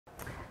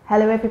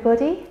Hello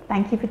everybody,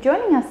 thank you for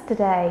joining us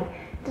today.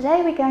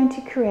 Today we're going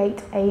to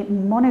create a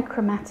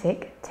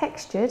monochromatic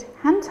textured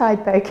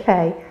hand-tied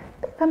bouquet.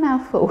 Bit of a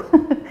mouthful.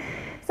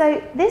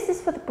 So this is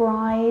for the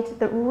bride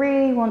that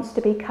really wants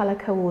to be colour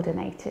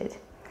coordinated.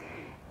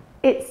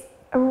 It's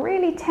a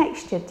really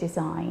textured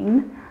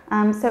design,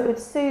 so it would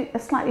suit a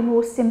slightly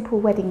more simple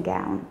wedding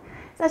gown.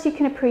 So as you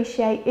can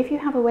appreciate, if you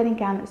have a wedding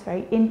gown that's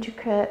very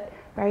intricate,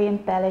 very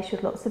embellished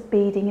with lots of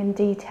beading and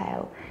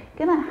detail,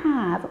 you're going to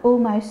have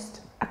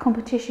almost a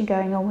competition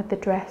going on with the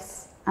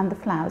dress and the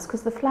flowers,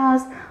 because the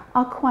flowers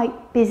are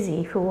quite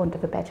busy, for want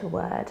of a better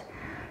word.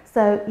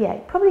 So yeah,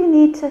 you probably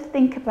need to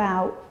think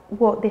about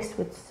what this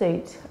would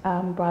suit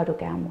bridal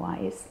gown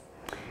wise.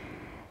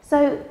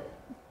 So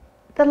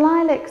the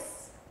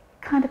lilacs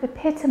kind of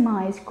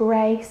epitomise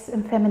grace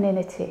and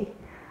femininity,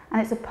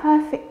 and it's a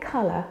perfect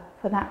colour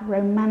for that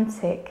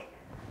romantic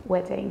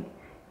wedding.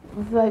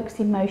 It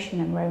evokes emotion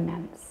and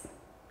romance.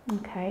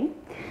 Okay,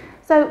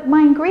 so my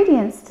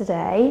ingredients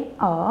today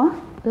are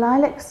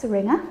lilac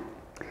syringa.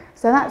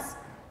 So that's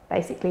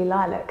basically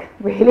lilac,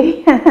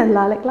 really.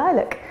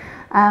 lilac.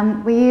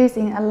 We're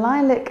using a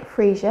lilac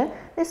freesia.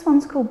 This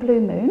one's called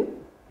Blue Moon.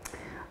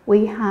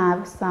 We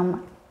have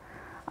some,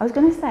 I was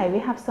going to say we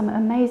have some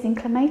amazing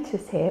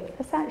clematis here, but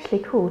it's actually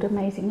called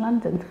Amazing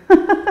London.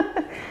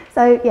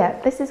 So yeah,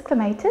 this is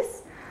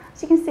clematis.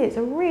 As you can see, it's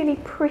a really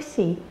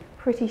pretty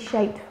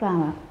shaped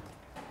flower.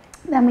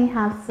 Then we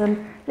have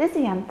some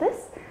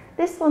Lisianthus.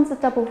 This one's a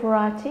double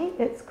variety.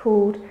 It's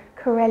called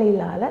Corelli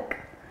lilac.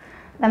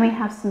 Then we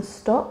have some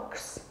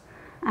stocks,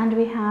 and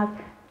we have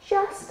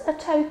just a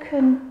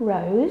token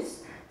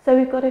rose. So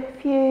we've got a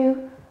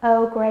few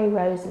Earl Grey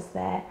roses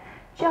there,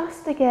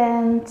 just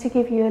again to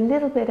give you a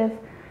little bit of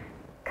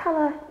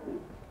colour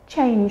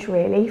change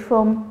really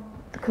from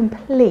the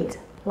complete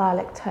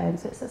lilac tone.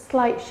 So it's a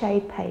slight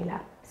shade paler.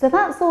 So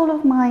that's all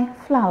of my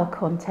flower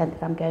content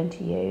that I'm going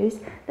to use.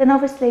 Then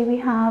obviously we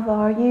have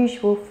our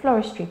usual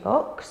floristry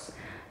box.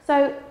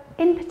 So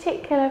in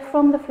particular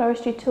from the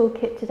floristry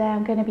toolkit today,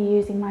 I'm going to be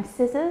using my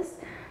scissors,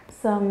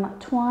 some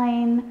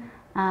twine,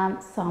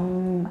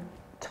 some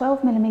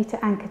 12mm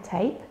anchor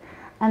tape,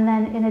 and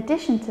then in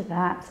addition to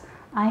that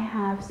I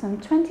have some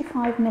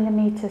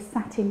 25mm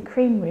satin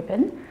cream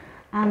ribbon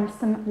and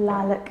some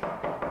lilac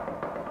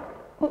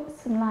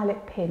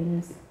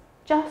pins,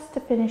 just to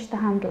finish the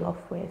handle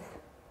off with.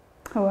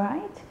 All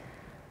right,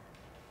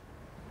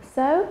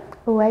 so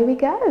away we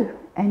go.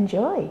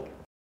 Enjoy.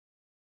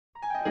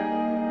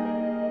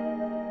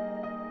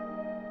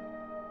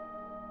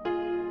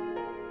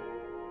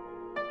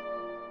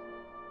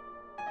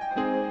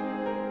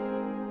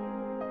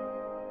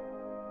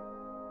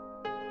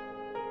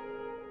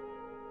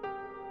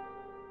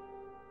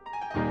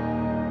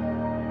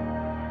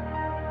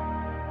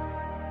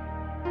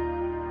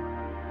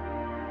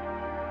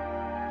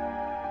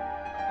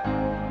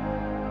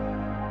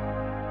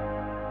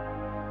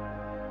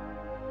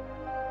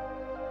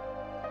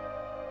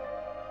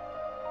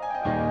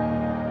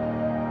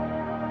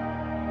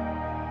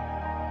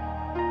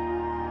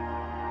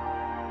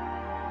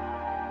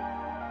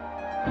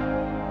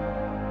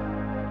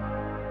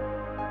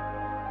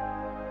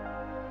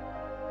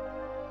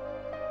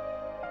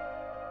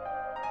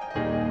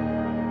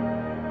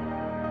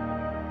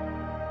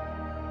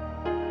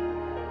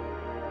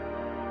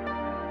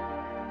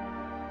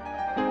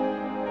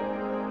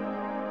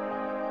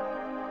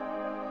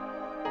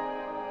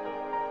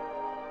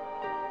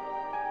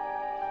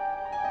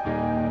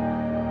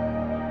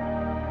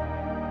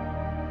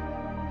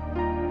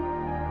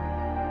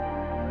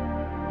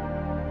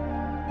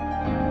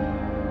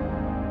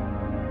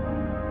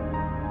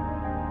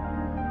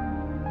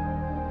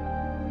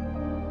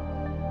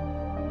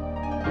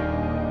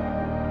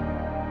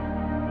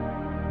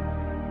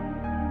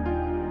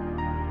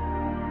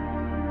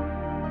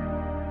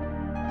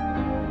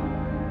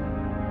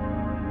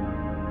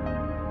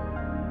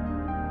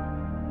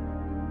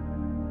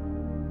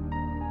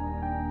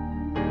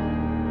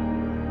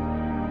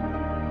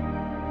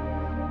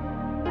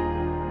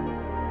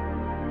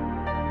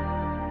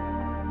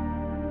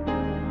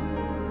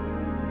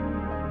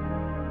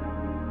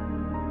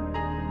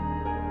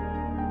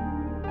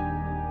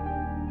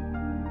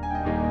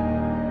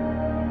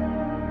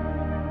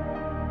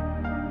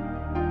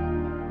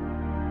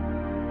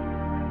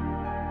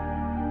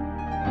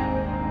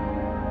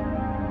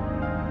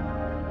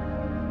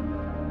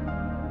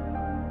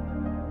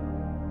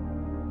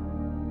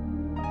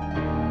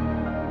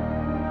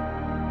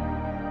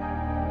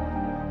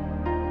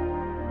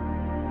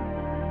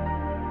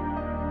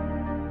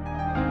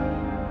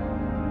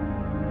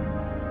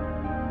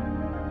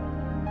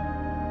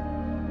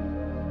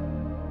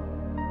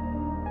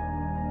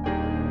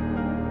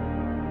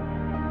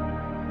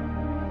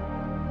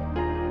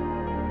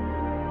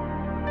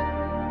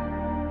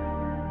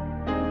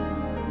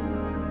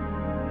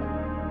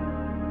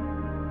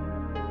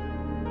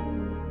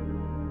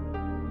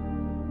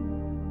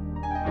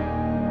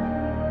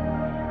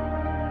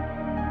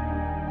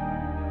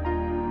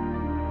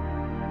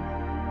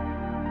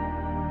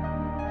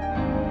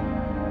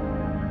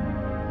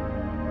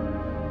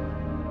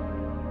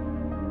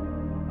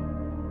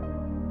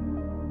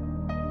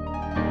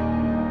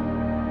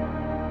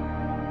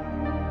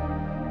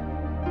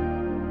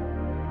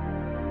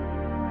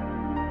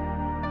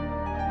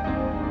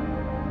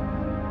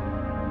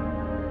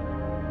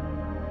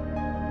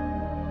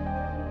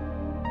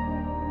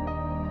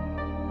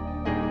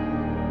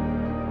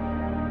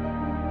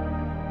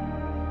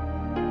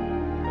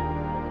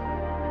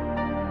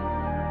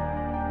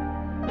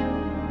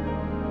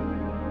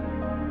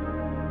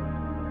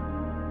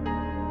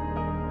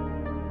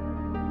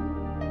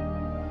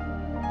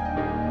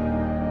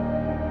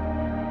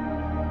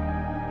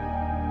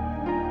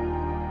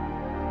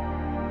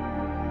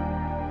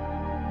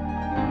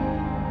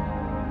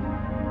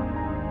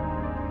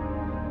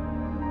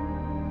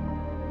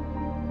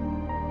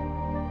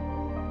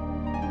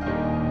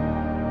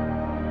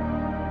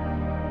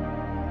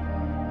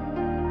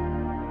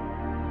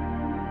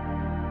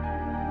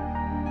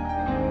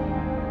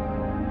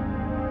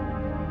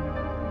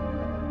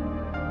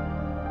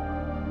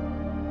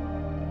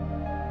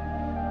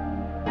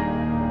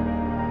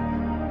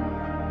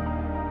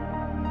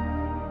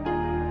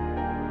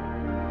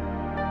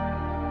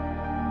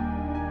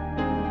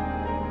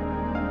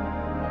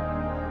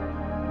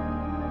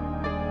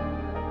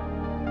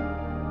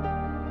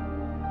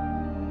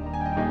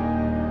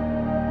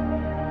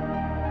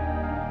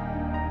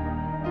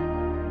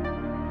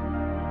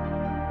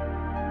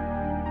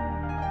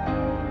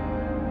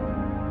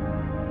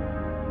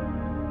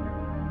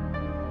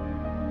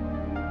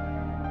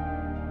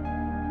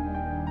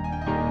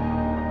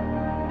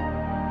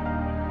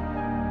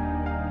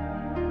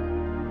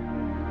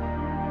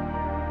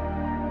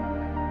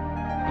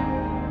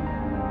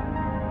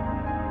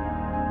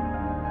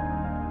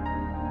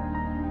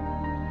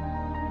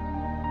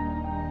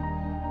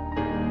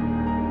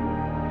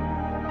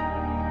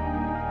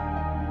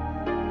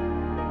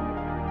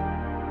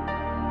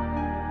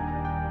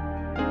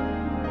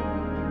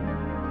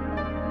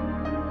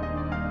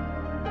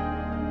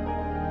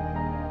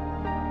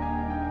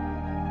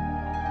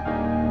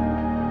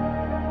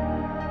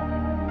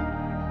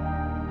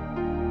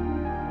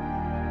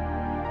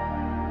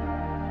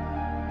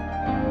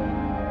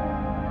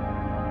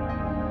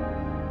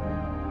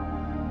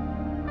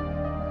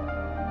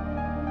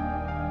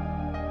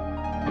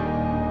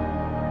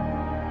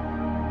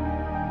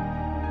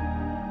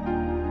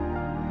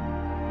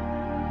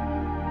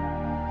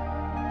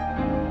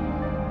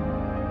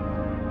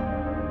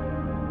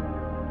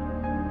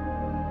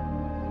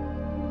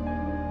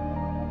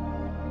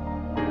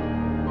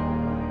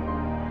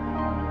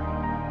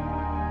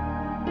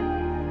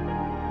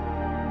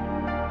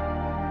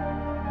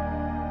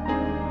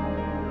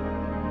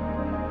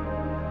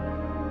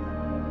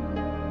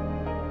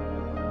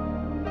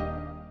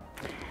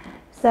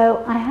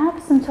 So I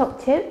have some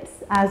top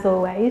tips, as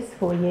always,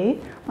 for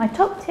you. My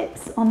top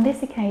tips on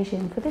this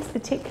occasion for this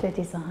particular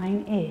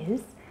design is,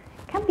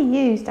 it can be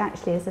used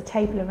actually as a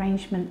table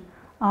arrangement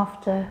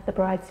after the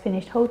bride's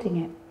finished holding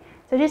it.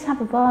 So just have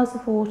a vase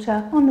of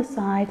water on the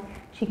side,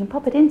 she can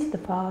pop it into the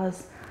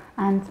vase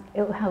and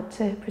it will help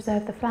to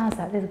preserve the flowers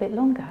out a little bit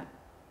longer.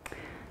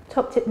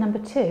 Top tip number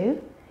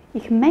 2,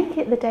 you can make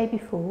it the day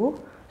before,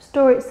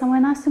 store it somewhere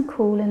nice and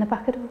cool in a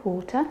bucket of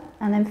water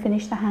and then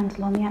finish the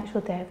handle on the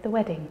actual day of the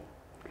wedding.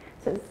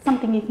 So it's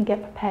something you can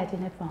get prepared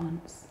in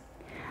advance.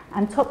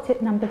 And top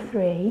tip number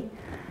 3,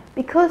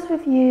 because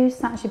we've used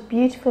such a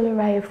beautiful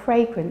array of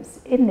fragrance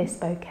in this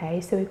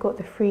bouquet, so we've got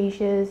the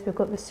Freesias, we've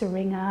got the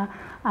Syringa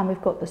and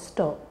we've got the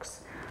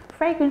stocks,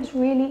 fragrance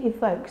really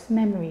evokes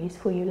memories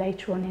for you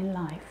later on in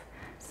life.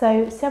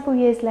 So several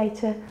years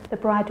later, the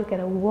bride will get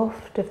a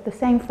waft of the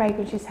same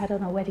fragrance she's had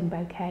on her wedding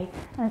bouquet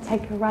and it'll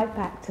take her right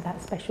back to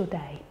that special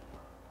day.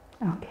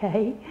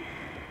 Okay,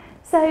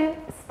 so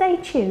stay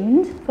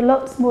tuned for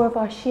lots more of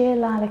our sheer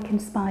lilac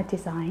inspired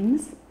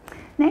designs.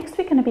 Next,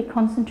 we're going to be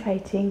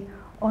concentrating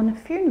on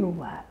funeral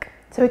work.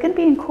 So we're going to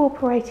be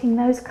incorporating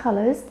those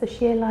colours, the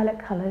sheer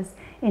lilac colours,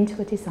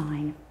 into a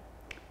design.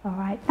 All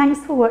right, thanks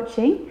for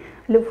watching.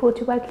 I look forward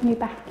to welcoming you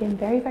back again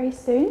very, very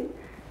soon.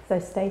 So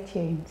stay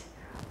tuned.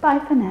 Bye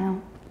for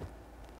now.